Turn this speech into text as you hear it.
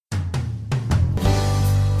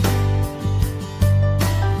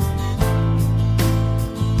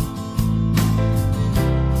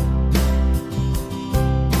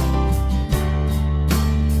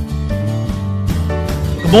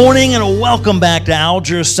Good morning and welcome back to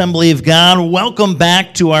Alger Assembly of God. Welcome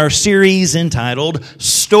back to our series entitled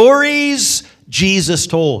Stories Jesus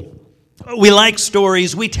Told. We like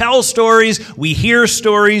stories, we tell stories, we hear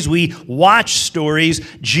stories, we watch stories.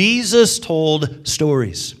 Jesus told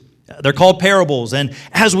stories. They're called parables, and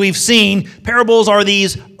as we've seen, parables are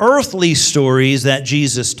these earthly stories that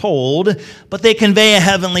Jesus told, but they convey a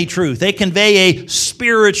heavenly truth. They convey a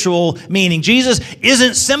spiritual meaning. Jesus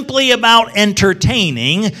isn't simply about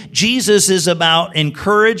entertaining. Jesus is about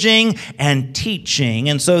encouraging and teaching.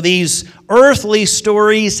 And so these earthly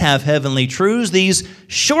stories have heavenly truths. These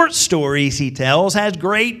short stories he tells has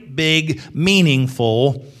great, big,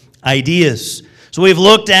 meaningful ideas. So we've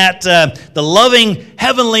looked at the loving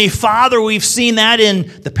Heavenly Father. We've seen that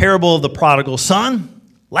in the parable of the prodigal son.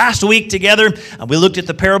 Last week together, we looked at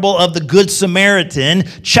the parable of the Good Samaritan,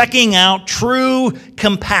 checking out true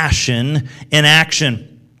compassion in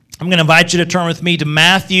action. I'm going to invite you to turn with me to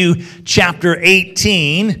Matthew chapter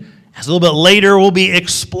 18. As a little bit later, we'll be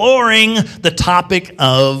exploring the topic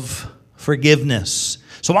of forgiveness.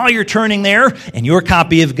 So while you're turning there in your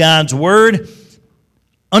copy of God's Word,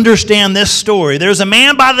 understand this story. There's a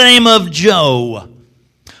man by the name of Joe.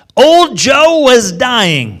 Old Joe was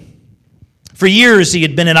dying. For years he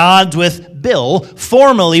had been at odds with Bill,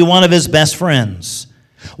 formerly one of his best friends.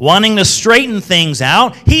 Wanting to straighten things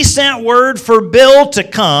out, he sent word for Bill to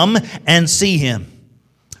come and see him.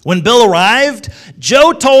 When Bill arrived,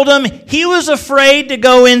 Joe told him he was afraid to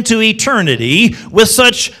go into eternity with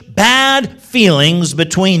such bad feelings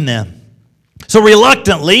between them. So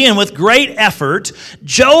reluctantly and with great effort,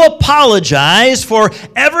 Joe apologized for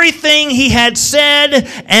everything he had said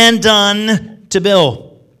and done to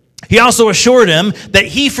Bill. He also assured him that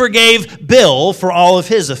he forgave Bill for all of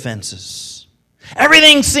his offenses.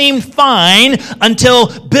 Everything seemed fine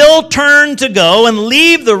until Bill turned to go and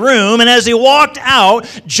leave the room, and as he walked out,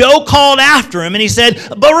 Joe called after him and he said,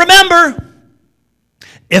 "But remember,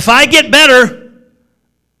 if I get better,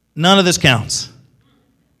 none of this counts."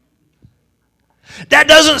 That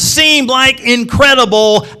doesn't seem like an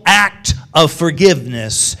incredible act of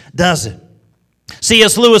forgiveness, does it?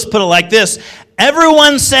 C.S. Lewis put it like this: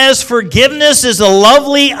 everyone says forgiveness is a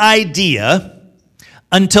lovely idea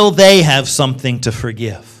until they have something to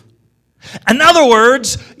forgive. In other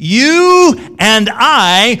words, you and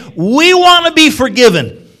I, we want to be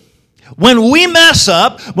forgiven. When we mess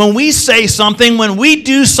up, when we say something, when we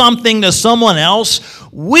do something to someone else,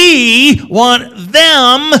 we want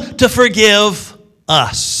them to forgive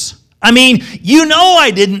us. I mean, you know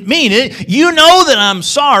I didn't mean it. You know that I'm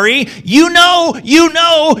sorry. You know.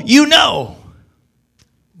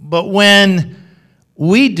 But when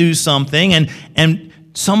we do something and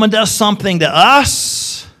someone does something to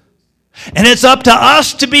us, and it's up to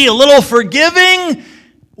us to be a little forgiving,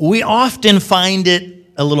 we often find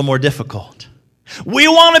it a little more difficult. We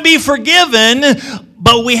want to be forgiven,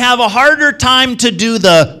 but we have a harder time to do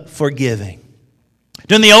the forgiving.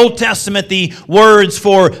 In the Old Testament, the words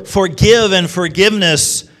for forgive and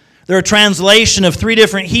forgiveness, they're a translation of three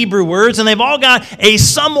different Hebrew words, and they've all got a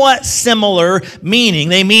somewhat similar meaning.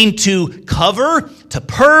 They mean to cover, to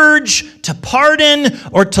purge, to pardon,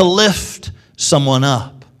 or to lift someone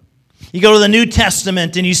up. You go to the New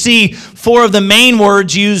Testament and you see four of the main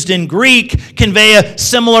words used in Greek convey a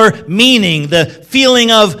similar meaning. The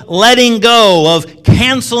feeling of letting go, of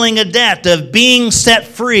canceling a debt, of being set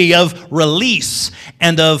free, of release,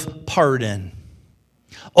 and of pardon.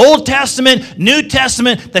 Old Testament, New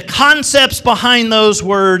Testament, the concepts behind those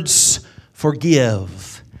words: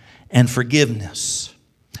 forgive and forgiveness.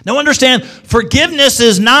 Now understand, forgiveness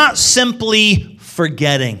is not simply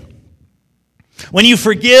forgetting. When you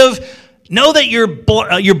forgive, know that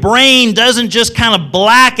your brain doesn't just kind of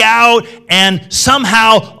black out and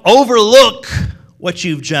somehow overlook what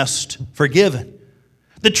you've just forgiven.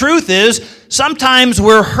 The truth is, sometimes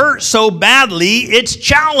we're hurt so badly, it's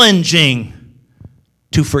challenging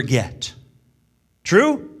to forget.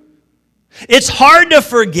 True? It's hard to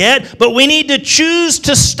forget, but we need to choose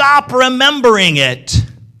to stop remembering it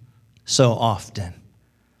so often.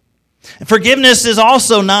 Forgiveness is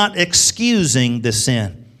also not excusing the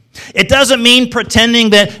sin. It doesn't mean pretending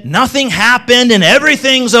that nothing happened and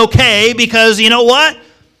everything's okay, because you know what?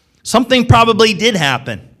 Something probably did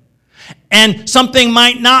happen. And something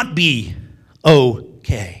might not be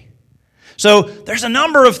okay. So there's a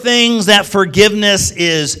number of things that forgiveness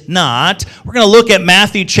is not. We're going to look at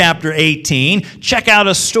Matthew chapter 18, check out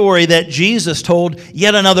a story that Jesus told,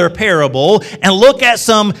 yet another parable, and look at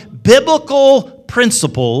some biblical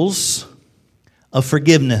principles of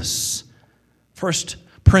forgiveness. First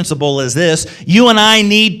principle is this: you and I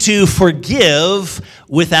need to forgive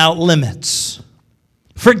without limits.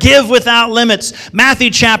 Forgive without limits.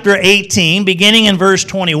 Matthew chapter 18, beginning in verse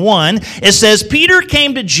 21, it says, Peter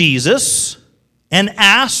came to Jesus and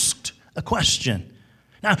asked a question.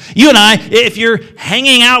 Now, you and I, if you're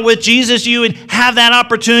hanging out with Jesus, you would have that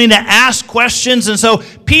opportunity to ask questions. And so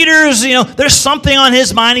Peter's, there's something on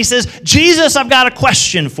his mind. He says, Jesus, I've got a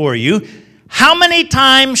question for you. How many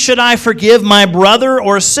times should I forgive my brother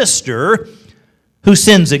or sister who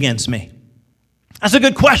sins against me? That's a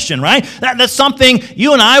good question, right? That's something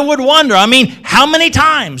you and I would wonder. I mean, how many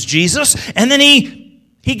times, Jesus? And then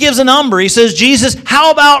he gives a number. He says, Jesus,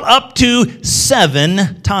 how about up to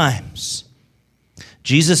 7 times?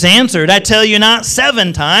 Jesus answered, I tell you not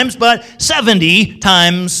 7 times, but 70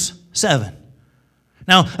 times 7.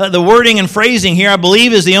 Now, the wording and phrasing here, I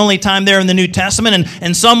believe, is the only time there in the New Testament,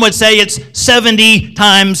 and some would say it's 70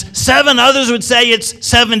 times 7. Others would say it's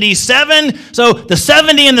 77. So the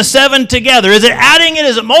 70 and the 7 together, is it adding it?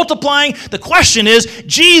 Is it multiplying? The question is,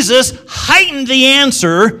 Jesus heightened the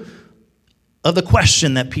answer of the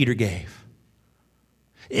question that Peter gave.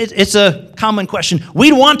 It's a common question.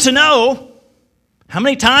 We'd want to know, how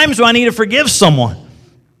many times do I need to forgive someone?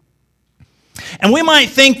 And we might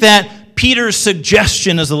think that Peter's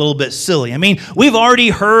suggestion is a little bit silly. I mean, we've already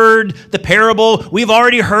heard the parable. We've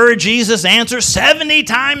already heard Jesus answer 70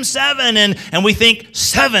 times 7, and we think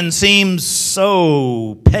 7 seems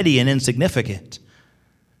so petty and insignificant.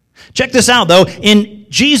 Check this out, though. In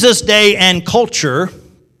Jesus' day and culture,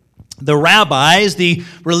 the rabbis, the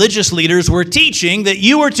religious leaders, were teaching that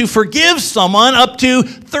you were to forgive someone up to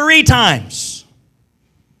 3 times.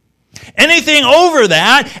 Anything over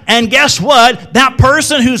that, and guess what? That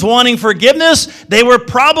person who's wanting forgiveness, they were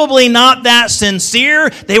probably not that sincere.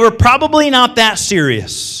 They were probably not that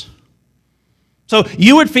serious. So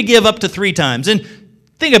you would forgive up to 3 times. And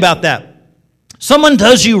think about that. Someone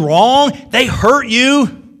does you wrong. They hurt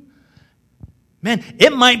you. Man,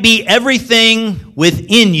 it might be everything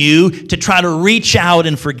within you to try to reach out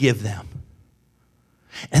and forgive them.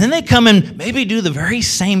 And then they come and maybe do the very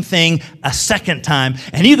same thing a second time.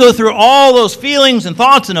 And you go through all those feelings and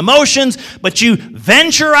thoughts and emotions, but you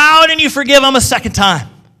venture out and you forgive them a second time.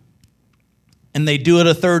 And they do it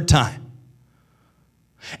a third time.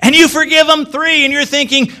 And you forgive them 3, and you're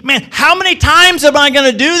thinking, man, how many times am I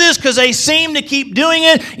going to do this? Because they seem to keep doing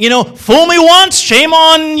it. Fool me once, shame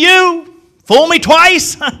on you. Fool me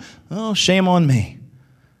twice, oh, shame on me.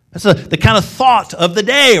 That's the kind of thought of the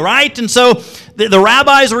day, right? And so the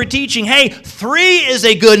rabbis were teaching, hey, 3 is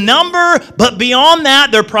a good number, but beyond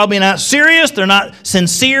that, they're probably not serious, they're not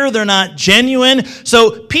sincere, they're not genuine.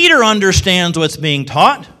 So Peter understands what's being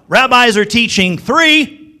taught. Rabbis are teaching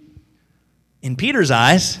 3. In Peter's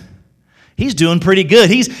eyes, he's doing pretty good.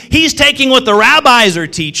 He's taking what the rabbis are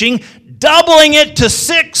teaching, doubling it to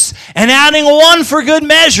 6, and adding 1 for good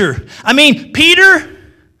measure. I mean, Peter,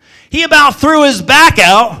 he about threw his back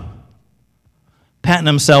out, patting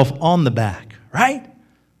himself on the back, right?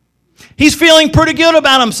 He's feeling pretty good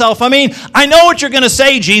about himself. I mean, I know what you're going to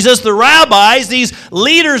say, Jesus. The rabbis, these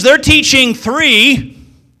leaders, they're teaching 3.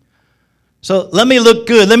 So let me look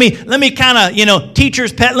good. Let me kind of,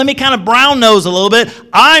 teacher's pet, let me kind of brown nose a little bit.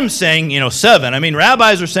 I'm saying, 7. I mean,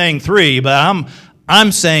 rabbis are saying 3, but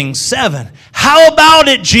I'm saying 7. How about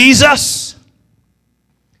it, Jesus?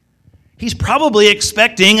 He's probably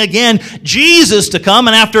expecting, again, Jesus to come,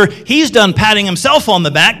 and after he's done patting himself on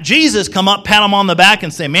the back, Jesus come up, pat him on the back,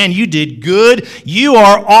 and say, man, you did good. You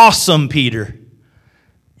are awesome, Peter.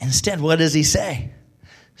 Instead, what does he say?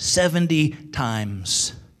 70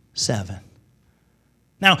 times 7.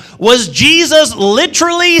 Now, was Jesus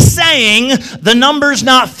literally saying the number's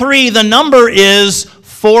not 3, the number is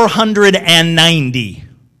 490?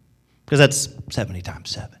 Because that's 70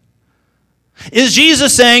 times 7. Is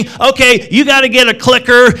Jesus saying, okay, you got to get a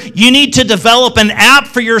clicker. You need to develop an app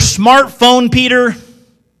for your smartphone, Peter.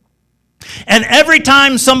 And every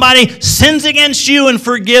time somebody sins against you and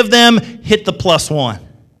forgive them, hit the +1.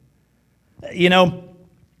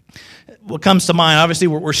 What comes to mind, obviously,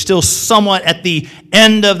 we're still somewhat at the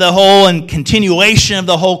end of the whole and continuation of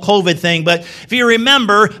the whole COVID thing. But if you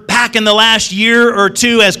remember, back in the last year or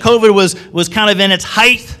 2, as COVID was kind of in its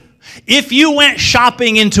height, if you went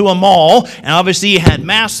shopping into a mall, and obviously you had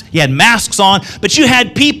masks on, but you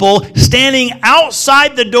had people standing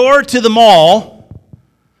outside the door to the mall,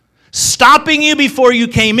 stopping you before you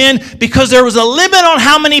came in because there was a limit on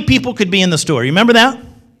how many people could be in the store. You remember that?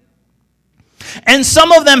 And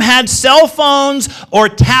some of them had cell phones or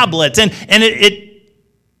tablets, and it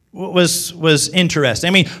was interesting.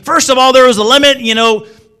 I mean, first of all, there was a limit,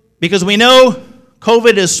 because we know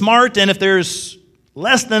COVID is smart, and if there's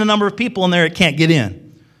less than a number of people in there, it can't get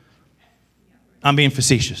in. I'm being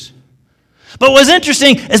facetious. But what's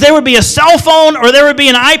interesting is there would be a cell phone or there would be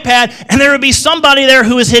an iPad, and there would be somebody there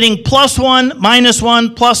who was hitting +1,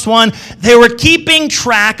 -1, +1. They were keeping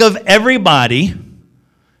track of everybody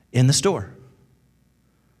in the store.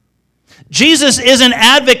 Jesus isn't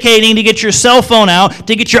advocating to get your cell phone out,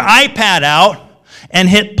 to get your iPad out, and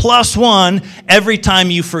hit +1 every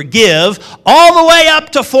time you forgive, all the way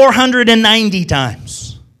up to 490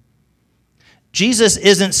 times. Jesus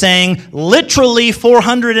isn't saying literally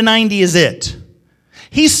 490 is it.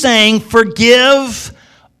 He's saying forgive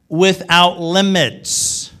without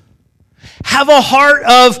limits. Have a heart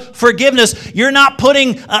of forgiveness. You're not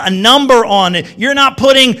putting a number on it. You're not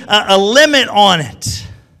putting a limit on it.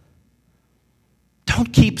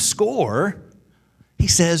 Don't keep score. He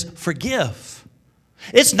says forgive.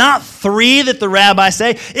 It's not 3 that the rabbis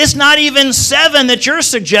say. It's not even 7 that you're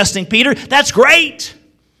suggesting, Peter. That's great.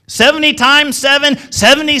 70 times 7,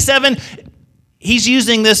 77. He's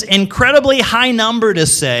using this incredibly high number to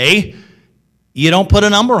say, you don't put a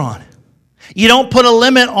number on it. You don't put a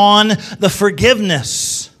limit on the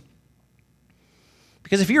forgiveness.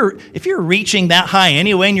 Because if you're reaching that high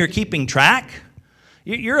anyway and you're keeping track,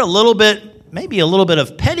 you're a little bit, maybe a little bit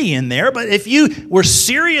of petty in there, but if you were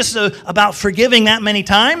serious about forgiving that many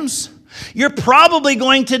times, you're probably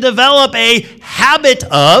going to develop a habit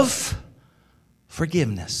of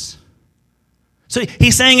forgiveness. So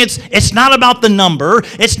he's saying it's not about the number.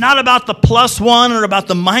 It's not about the +1 or about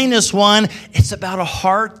the -1. It's about a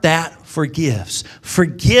heart that forgives.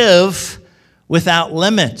 Forgive without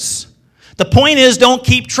limits. The point is, don't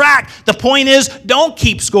keep track. The point is, don't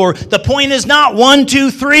keep score. The point is not 1,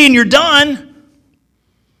 2, 3 and you're done.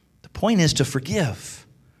 The point is to forgive.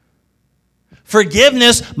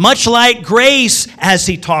 Forgiveness, much like grace, as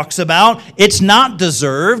he talks about, it's not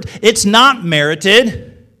deserved. It's not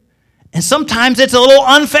merited. And sometimes it's a little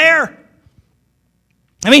unfair.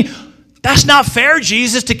 I mean, that's not fair,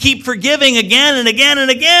 Jesus, to keep forgiving again and again and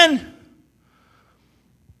again.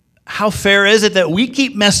 How fair is it that we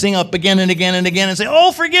keep messing up again and again and again and say,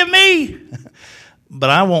 oh, forgive me, but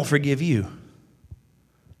I won't forgive you?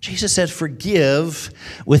 Jesus said, forgive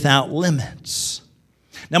without limits.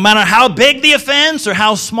 No matter how big the offense or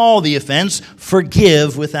how small the offense,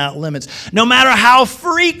 forgive without limits. No matter how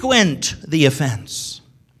frequent the offense.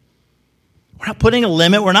 We're not putting a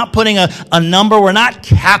limit. We're not putting a number. We're not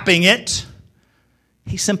capping it.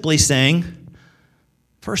 He's simply saying,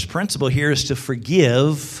 first principle here is to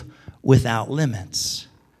forgive without limits.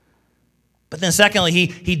 But then secondly,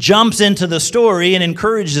 he jumps into the story and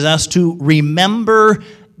encourages us to remember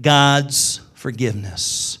God's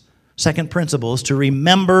forgiveness. Second principle is to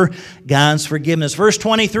remember God's forgiveness. Verse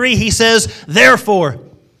 23, he says, therefore,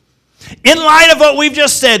 in light of what we've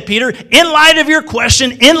just said, Peter, in light of your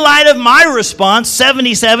question, in light of my response,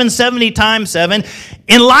 77, 70 times 7,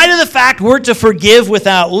 in light of the fact we're to forgive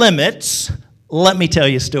without limits, let me tell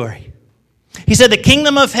you a story. He said the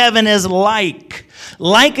kingdom of heaven is like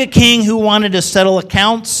a king who wanted to settle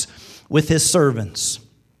accounts with his servants.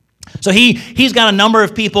 So he's got a number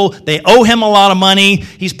of people. They owe him a lot of money.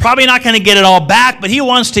 He's probably not going to get it all back, but he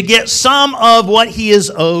wants to get some of what he is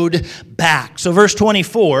owed back. So verse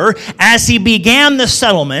 24, as he began the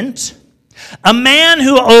settlement, a man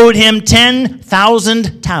who owed him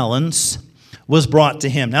 10,000 talents was brought to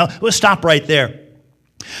him. Now, let's stop right there.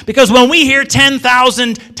 Because when we hear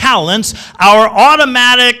 10,000 talents, our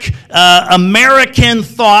automatic American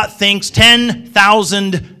thought thinks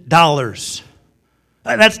 $10,000.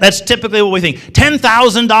 That's typically what we think,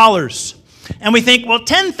 $10,000. And we think, well,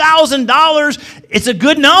 $10,000, it's a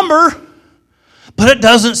good number, but it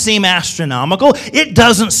doesn't seem astronomical. It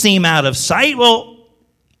doesn't seem out of sight. Well,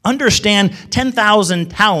 understand 10,000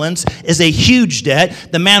 talents is a huge debt.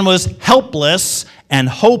 The man was helpless and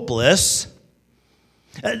hopeless.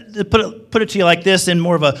 Put it to you like this in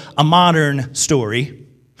more of a modern story.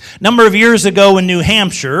 A number of years ago in New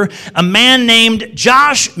Hampshire, a man named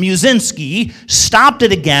Josh Musinski stopped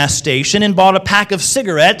at a gas station and bought a pack of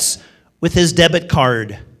cigarettes with his debit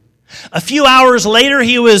card. A few hours later,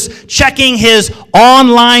 he was checking his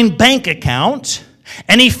online bank account,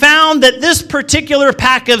 and he found that this particular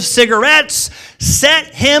pack of cigarettes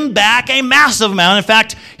set him back a massive amount. In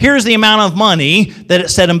fact, here's the amount of money that it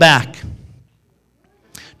set him back.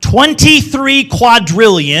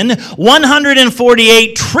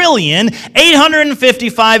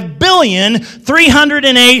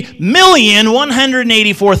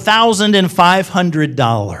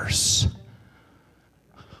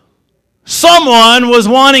 Someone was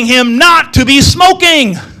wanting him not to be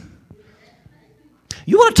smoking.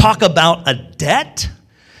 You want to talk about a debt?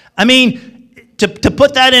 To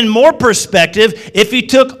put that in more perspective, if he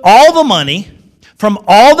took all the money from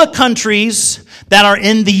all the countries that are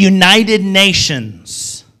in the United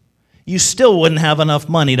Nations, you still wouldn't have enough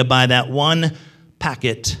money to buy that one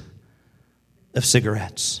packet of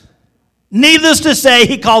cigarettes. Needless to say,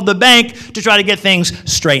 he called the bank to try to get things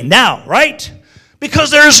straightened out, right?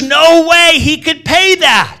 Because there's no way he could pay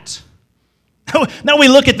that. Now we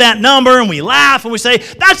look at that number and we laugh and we say,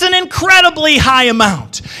 that's an incredibly high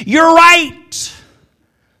amount. You're right.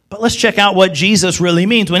 But let's check out what Jesus really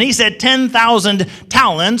means. When he said 10,000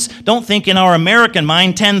 talents, don't think in our American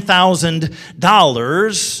mind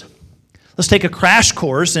 $10,000. Let's take a crash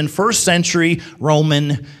course in first century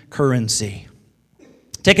Roman currency.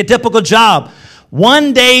 Take a typical job.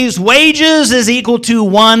 1 day's wages is equal to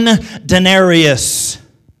 1 denarius.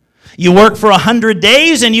 You work for 100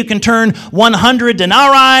 days and you can turn 100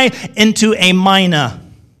 denarii into a mina.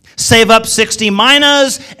 Save up 60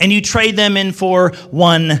 minas and you trade them in for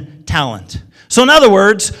 1 talent. So in other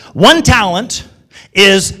words, 1 talent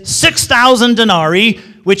is 6,000 denarii,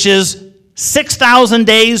 which is 6,000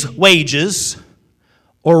 days' wages,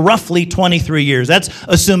 or roughly 23 years. That's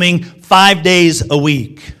assuming 5 days a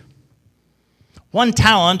week. 1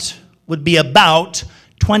 talent would be about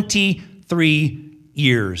 23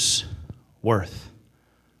 years worth.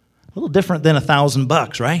 A little different than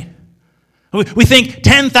 $1,000, right? We think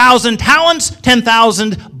 10,000 talents,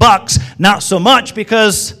 10,000 bucks. Not so much,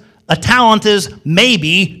 because a talent is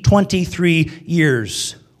maybe 23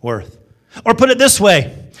 years worth. Or put it this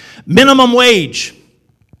way, minimum wage.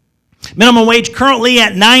 Minimum wage currently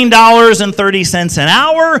at $9.30 an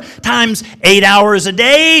hour, times 8 hours a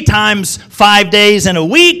day, times 5 days in a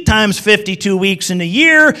week, times 52 weeks in a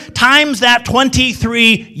year, times that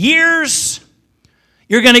 23 years,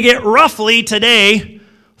 you're going to get roughly today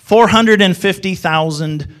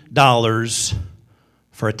 $450,000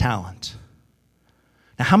 for a talent.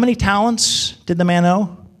 Now, how many talents did the man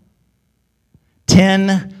owe?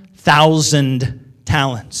 10,000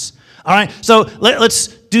 talents. All right, so let's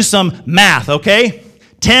do some math, okay?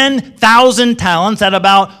 10,000 talents at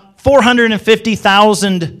about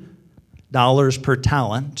 $450,000 per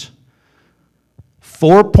talent.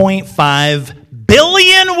 4.5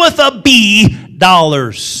 billion with a B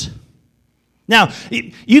dollars. Now,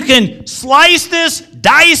 you can slice this,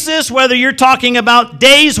 dice this, whether you're talking about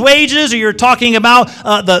days' wages or you're talking about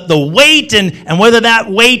the weight and whether that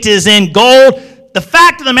weight is in gold. The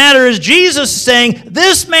fact of the matter is, Jesus is saying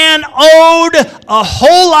this man owed a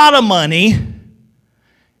whole lot of money.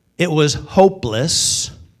 It was hopeless.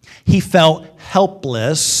 He felt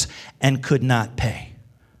helpless and could not pay.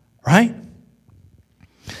 Right?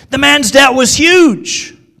 The man's debt was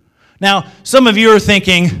huge. Now, some of you are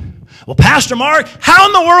thinking, well, Pastor Mark, how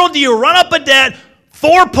in the world do you run up a debt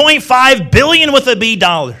 4.5 billion with a B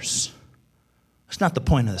dollars? That's not the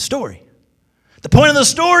point of the story. The point of the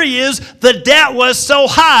story is the debt was so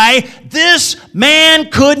high, this man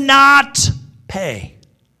could not pay.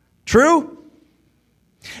 True?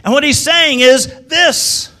 And what he's saying is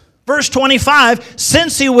this, verse 25,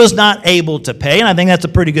 since he was not able to pay, and I think that's a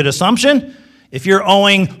pretty good assumption, if you're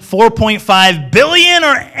owing 4.5 billion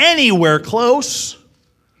or anywhere close,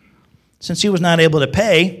 since he was not able to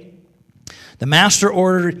pay, the master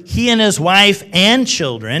ordered he and his wife and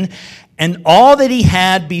children and all that he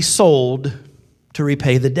had be sold to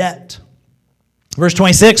repay the debt. Verse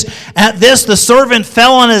 26, at this the servant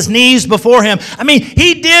fell on his knees before him. I mean,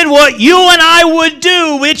 he did what you and I would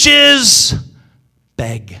do, which is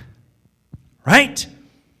beg. Right?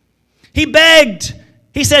 He begged.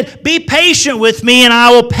 He said, be patient with me and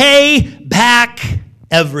I will pay back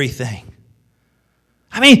everything.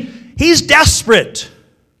 I mean, he's desperate.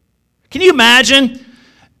 Can you imagine?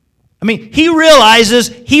 I mean, he realizes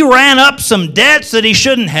he ran up some debts that he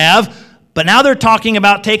shouldn't have. But now they're talking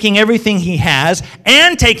about taking everything he has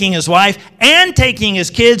and taking his wife and taking his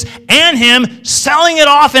kids and him, selling it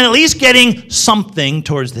off and at least getting something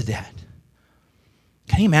towards the debt.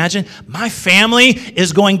 Can you imagine? My family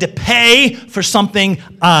is going to pay for something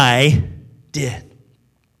I did.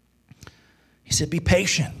 He said, be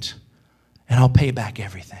patient and I'll pay back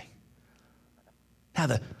everything. Now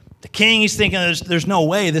the king, he's thinking there's no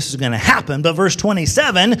way this is going to happen. But verse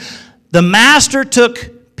 27, the master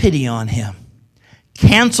took pity on him,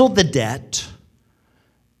 canceled the debt,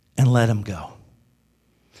 and let him go.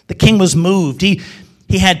 The king was moved. He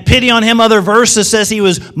had pity on him. Other verses says he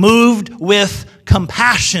was moved with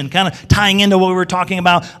compassion, kind of tying into what we were talking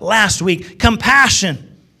about last week.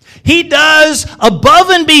 Compassion. He does above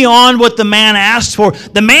and beyond what the man asked for.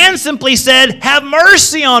 The man simply said, have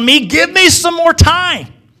mercy on me. Give me some more time,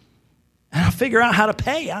 and I'll figure out how to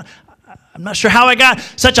pay. I'm not sure how I got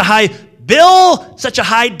such a high bill, such a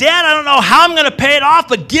high debt. I don't know how I'm going to pay it off,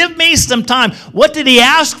 but give me some time. What did he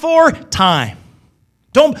ask for? Time.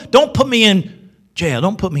 Don't put me in jail.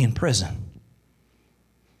 Don't put me in prison.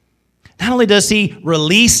 Not only does he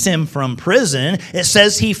release him from prison, it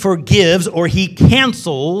says he forgives or he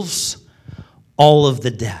cancels all of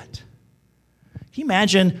the debt. Can you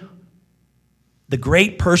imagine the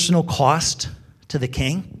great personal cost to the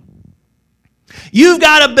king? You've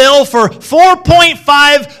got a bill for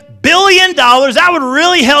 $4.5 billion. That would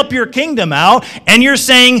really help your kingdom out. And you're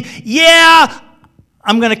saying, yeah,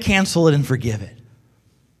 I'm going to cancel it and forgive it.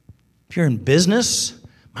 If you're in business,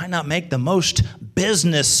 it might not make the most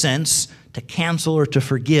business sense to cancel or to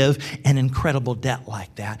forgive an incredible debt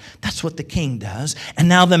like that. That's what the king does. And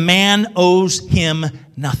now the man owes him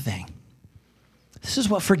nothing. This is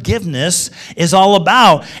what forgiveness is all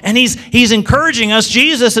about. And he's encouraging us,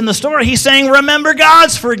 Jesus, in the story. He's saying, remember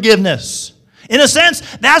God's forgiveness. In a sense,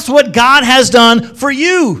 that's what God has done for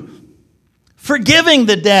you. Forgiving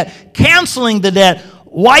the debt, canceling the debt,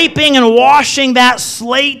 wiping and washing that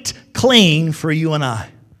slate clean for you and I.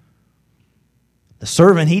 The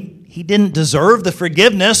servant, he didn't deserve the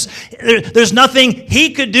forgiveness. There's nothing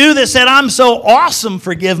he could do that said, I'm so awesome,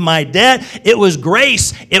 forgive my debt. It was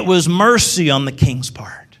grace. It was mercy on the king's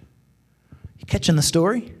part. You catching the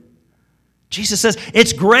story? Jesus says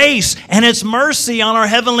it's grace and it's mercy on our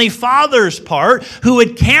Heavenly Father's part, who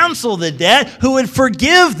would cancel the debt, who would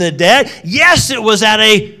forgive the debt. Yes, it was at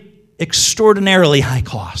an extraordinarily high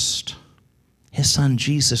cost. His Son,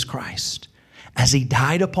 Jesus Christ, as he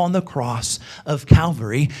died upon the cross of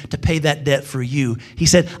Calvary to pay that debt for you. He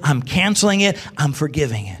said, I'm canceling it, I'm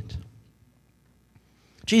forgiving it.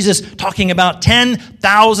 Jesus talking about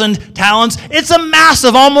 10,000 talents. It's a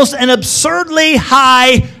massive, almost an absurdly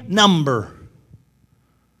high number.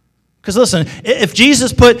 Because listen, if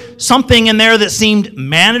Jesus put something in there that seemed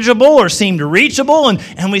manageable or seemed reachable,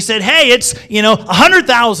 and we said, hey, it's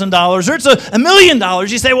 $100,000 or it's $1 million,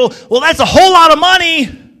 you say, well, that's a whole lot of money.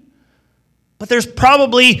 But there's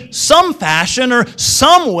probably some fashion or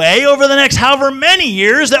some way over the next however many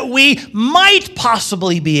years that we might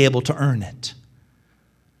possibly be able to earn it.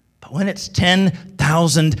 But when it's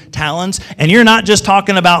 10,000 talents, and you're not just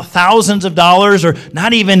talking about thousands of dollars or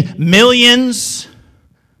not even millions,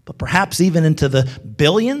 but perhaps even into the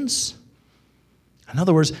billions. In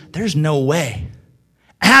other words, there's no way,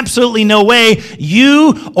 absolutely no way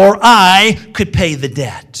you or I could pay the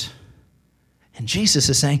debt. And Jesus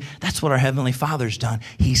is saying, that's what our Heavenly Father's done.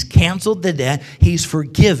 He's canceled the debt. He's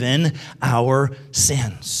forgiven our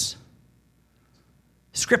sins.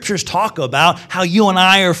 Scriptures talk about how you and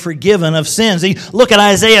I are forgiven of sins. Look at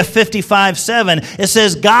Isaiah 55:7. It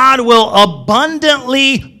says, God will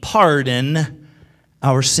abundantly pardon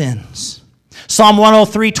our sins. Psalm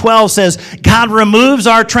 103:12 says, God removes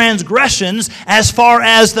our transgressions as far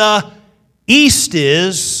as the east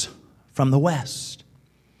is from the west.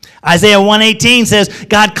 Isaiah 1:18 says,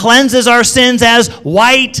 God cleanses our sins as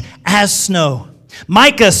white as snow.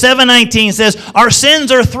 Micah 7:19 says, our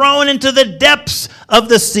sins are thrown into the depths of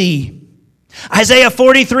the sea. Isaiah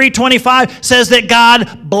 43:25 says that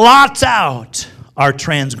God blots out our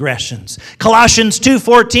transgressions. Colossians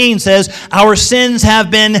 2:14 says, our sins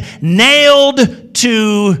have been nailed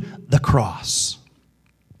to the cross.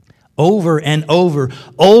 Over and over,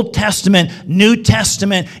 Old Testament, New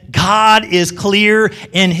Testament, God is clear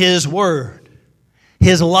in His Word.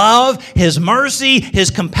 His love, His mercy, His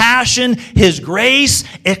compassion, His grace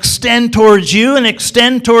extend towards you and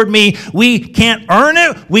extend toward me. We can't earn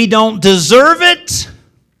it. We don't deserve it.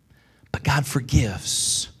 But God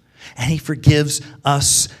forgives. And He forgives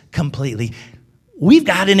us completely. We've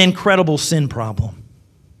got an incredible sin problem.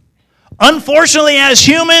 Unfortunately, as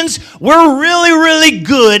humans, we're really, really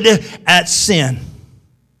good at sin.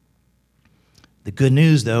 The good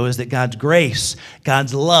news, though, is that God's grace,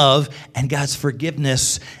 God's love, and God's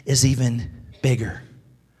forgiveness is even bigger.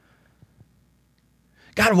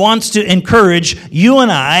 God wants to encourage you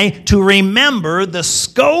and I to remember the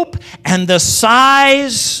scope and the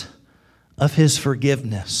size of His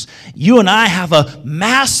forgiveness. You and I have a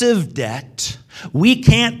massive debt. We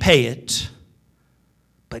can't pay it.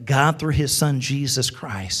 But God, through His Son, Jesus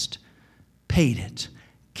Christ, paid it,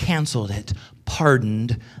 canceled it,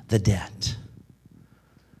 pardoned the debt.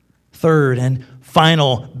 Third and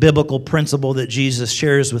final biblical principle that Jesus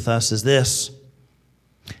shares with us is this.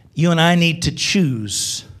 You and I need to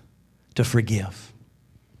choose to forgive.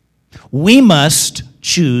 We must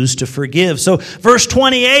choose to forgive. So, verse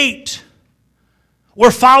 28,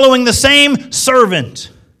 we're following the same servant.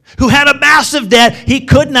 who had a massive debt he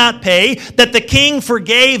could not pay, that the king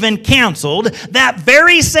forgave and canceled, that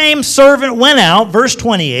very same servant went out, verse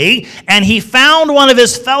 28, and he found one of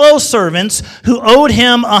his fellow servants who owed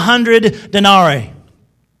him 100 denarii.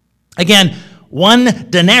 Again, 1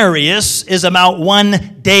 denarius is about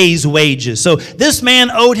 1 day's wages. So this man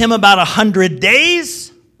owed him about 100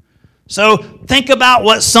 days. So think about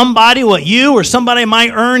what you or somebody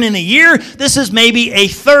might earn in a year. This is maybe a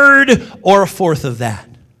third or a fourth of that.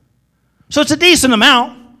 So it's a decent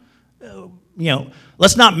amount.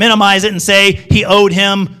 Let's not minimize it and say he owed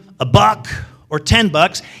him $1 or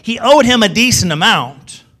 $10. He owed him a decent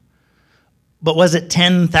amount. But was it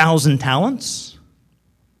 10,000 talents?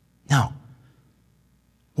 No.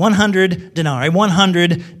 100 denarii,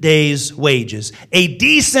 100 days' wages. A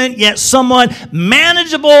decent yet somewhat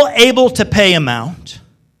manageable, able to pay amount.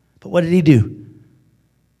 But what did he do?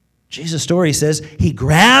 Jesus' story says he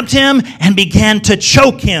grabbed him and began to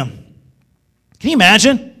choke him. Can you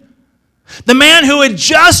imagine? The man who had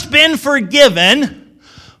just been forgiven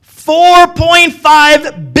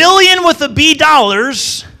 $4.5 billion with a B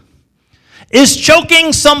dollars is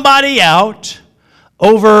choking somebody out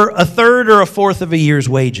over a third or a fourth of a year's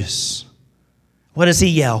wages. What does he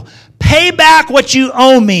yell? "Pay back what you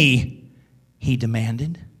owe me," he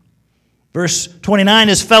demanded. Verse 29,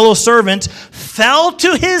 his fellow servant fell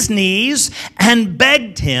to his knees and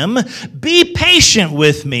begged him, "Be patient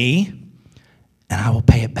with me, and I will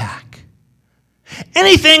pay it back."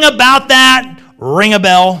 Anything about that ring a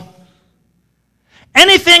bell?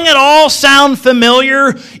 Anything at all sound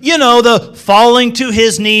familiar? The falling to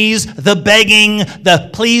his knees, the begging, the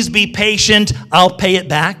 "please be patient, I'll pay it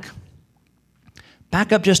back."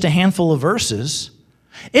 Back up just a handful of verses.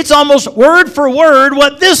 It's almost word for word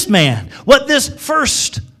what this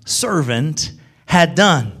first servant had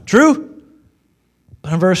done. True?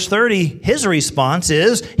 But in verse 30, his response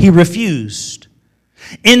is he refused.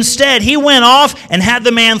 Instead, he went off and had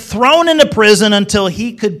the man thrown into prison until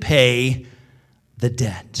he could pay the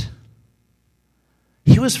debt.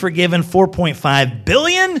 He was forgiven $4.5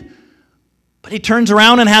 billion, but he turns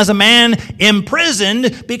around and has a man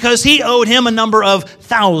imprisoned because he owed him a number of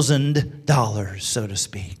 $1,000, so to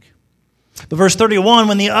speak. But verse 31,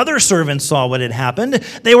 when the other servants saw what had happened,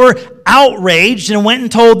 they were outraged and went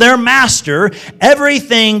and told their master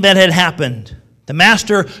everything that had happened. The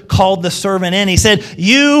master called the servant in. He said,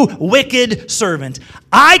 "You wicked servant,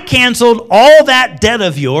 I canceled all that debt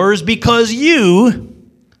of yours because you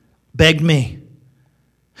begged me.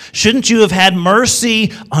 Shouldn't you have had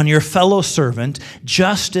mercy on your fellow servant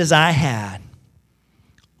just as I had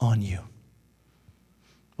on you?"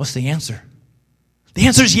 What's the answer? The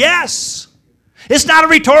answer is yes. It's not a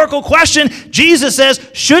rhetorical question. Jesus says,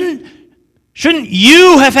 shouldn't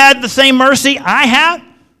you have had the same mercy I had?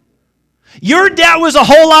 Your debt was a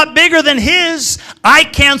whole lot bigger than his. I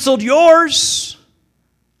canceled yours.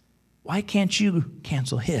 Why can't you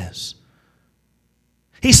cancel his?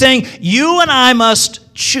 He's saying you and I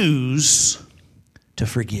must choose to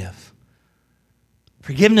forgive.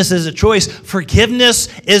 Forgiveness is a choice. Forgiveness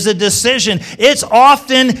is a decision. It's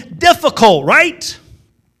often difficult, right?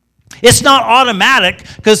 It's not automatic,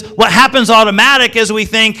 because what happens automatic is we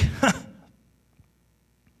think,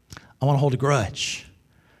 I want to hold a grudge.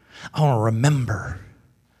 I want to remember.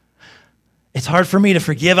 It's hard for me to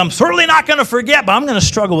forgive. I'm certainly not going to forget, but I'm going to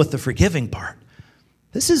struggle with the forgiving part.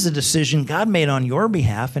 This is a decision God made on your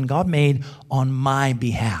behalf and God made on my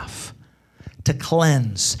behalf to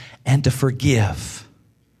cleanse and to forgive.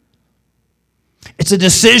 It's a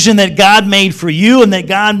decision that God made for you and that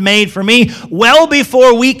God made for me well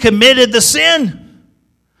before we committed the sin.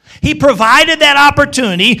 He provided that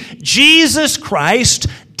opportunity. Jesus Christ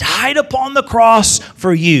died upon the cross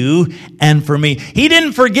for you and for me. He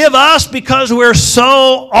didn't forgive us because we're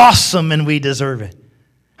so awesome and we deserve it.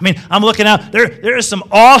 I mean, I'm looking out. There are some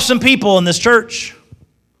awesome people in this church.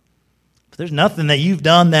 But there's nothing that you've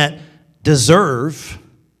done that deserve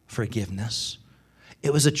forgiveness.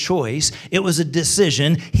 It was a choice. It was a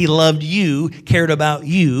decision. He loved you, cared about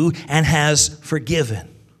you, and has forgiven.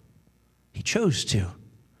 He chose to.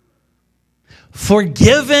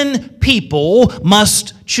 Forgiven people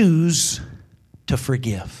must choose to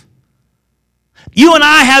forgive. You and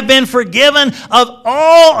I have been forgiven of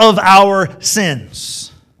all of our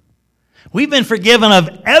sins. We've been forgiven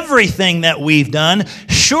of everything that we've done.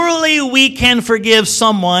 Surely we can forgive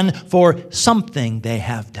someone for something they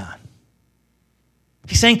have done.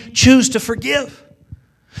 He's saying, choose to forgive.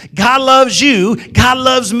 God loves you. God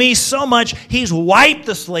loves me so much. He's wiped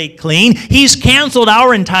the slate clean. He's canceled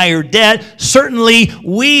our entire debt. Certainly,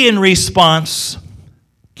 we in response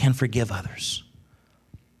can forgive others.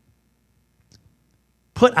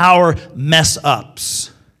 put our mess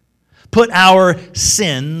ups, put our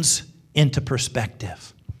sins into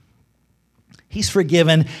perspective. He's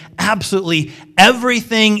forgiven absolutely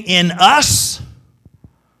everything in us.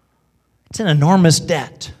 It's an enormous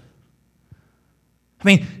debt. I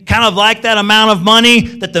mean, kind of like that amount of money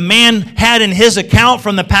that the man had in his account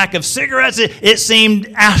from the pack of cigarettes, it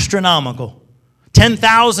seemed astronomical.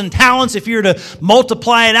 10,000 talents, if you were to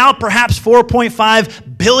multiply it out, perhaps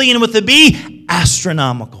 4.5 billion with a B,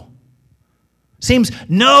 astronomical. Seems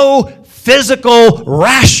no physical,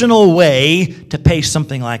 rational way to pay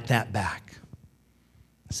something like that back.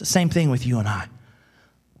 It's the same thing with you and I.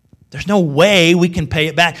 There's no way we can pay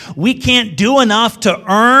it back. We can't do enough to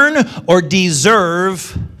earn or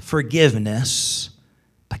deserve forgiveness,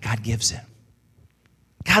 but God gives it.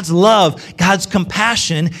 God's love, God's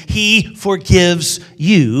compassion, He forgives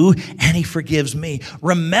you and He forgives me.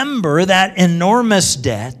 Remember that enormous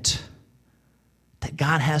debt that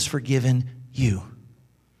God has forgiven you.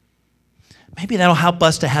 Maybe that'll help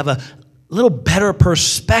us to have a little better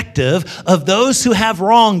perspective of those who have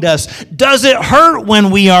wronged us. Does it hurt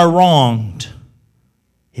when we are wronged?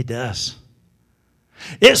 It does.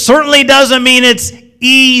 It certainly doesn't mean it's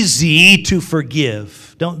easy to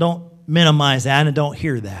forgive. Don't minimize that and don't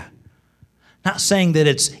hear that. Not saying that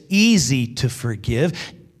it's easy to forgive.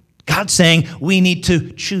 God's saying we need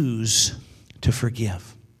to choose to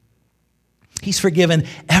forgive. He's forgiven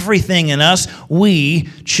everything in us. We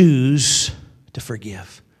choose to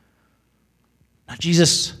forgive. Now,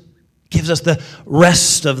 Jesus gives us the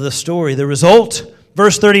rest of the story. The result,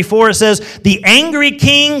 verse 34, it says, the angry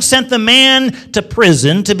king sent the man to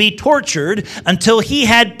prison to be tortured until he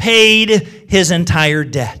had paid his entire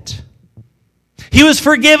debt. He was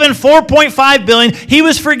forgiven 4.5 billion. He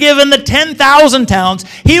was forgiven the 10,000 talents.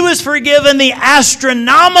 He was forgiven the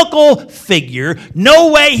astronomical figure.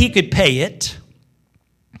 No way he could pay it.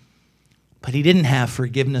 But he didn't have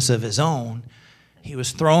forgiveness of his own. He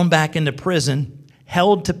was thrown back into prison,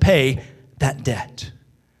 held to pay that debt.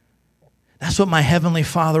 That's what my Heavenly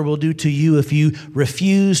Father will do to you if you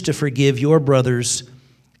refuse to forgive your brothers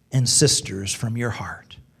and sisters from your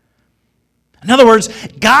heart. In other words,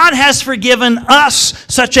 God has forgiven us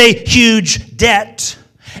such a huge debt.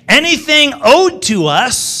 Anything owed to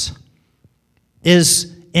us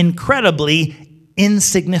is incredibly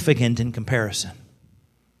insignificant in comparison.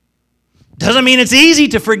 Doesn't mean it's easy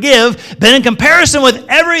to forgive, but in comparison with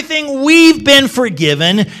everything we've been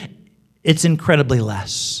forgiven, it's incredibly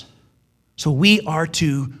less. So we are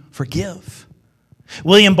to forgive.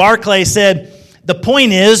 William Barclay said, the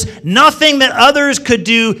point is, nothing that others could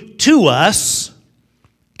do to us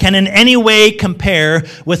can in any way compare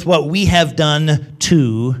with what we have done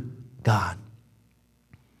to God.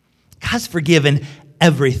 God's forgiven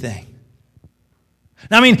everything.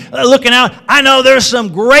 Now, I mean, looking out, I know there's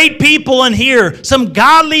some great people in here, some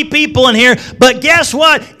godly people in here, but guess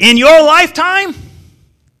what? In your lifetime,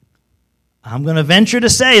 I'm going to venture to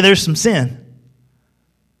say there's some sin.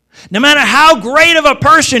 No matter how great of a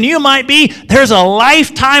person you might be, there's a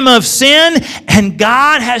lifetime of sin, and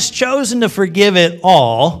God has chosen to forgive it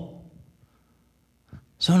all.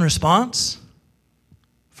 So in response,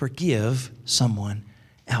 forgive someone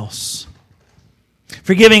else.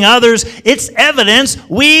 Forgiving others, it's evidence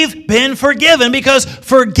we've been forgiven, because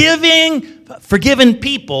forgiven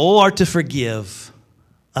people are to forgive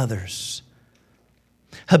others.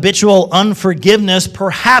 Habitual unforgiveness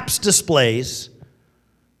perhaps displays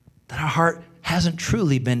that our heart hasn't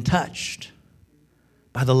truly been touched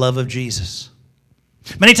by the love of Jesus.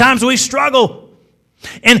 Many times we struggle.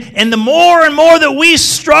 And the more and more that we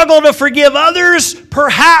struggle to forgive others,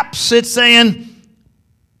 perhaps it's saying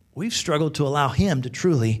we've struggled to allow Him to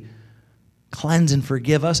truly cleanse and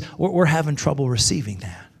forgive us. We're having trouble receiving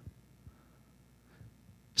that.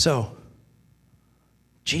 So,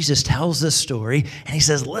 Jesus tells this story, and He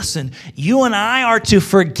says, listen, you and I are to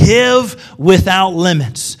forgive without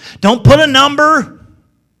limits. Don't put a number,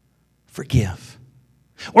 forgive.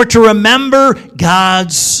 Or to remember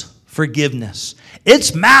God's forgiveness.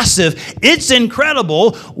 It's massive. It's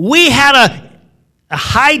incredible. We had a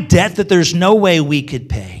high debt that there's no way we could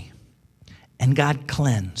pay. And God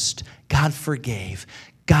cleansed. God forgave.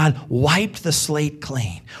 God wiped the slate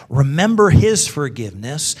clean. Remember His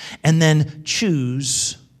forgiveness, and then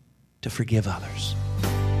choose to forgive others.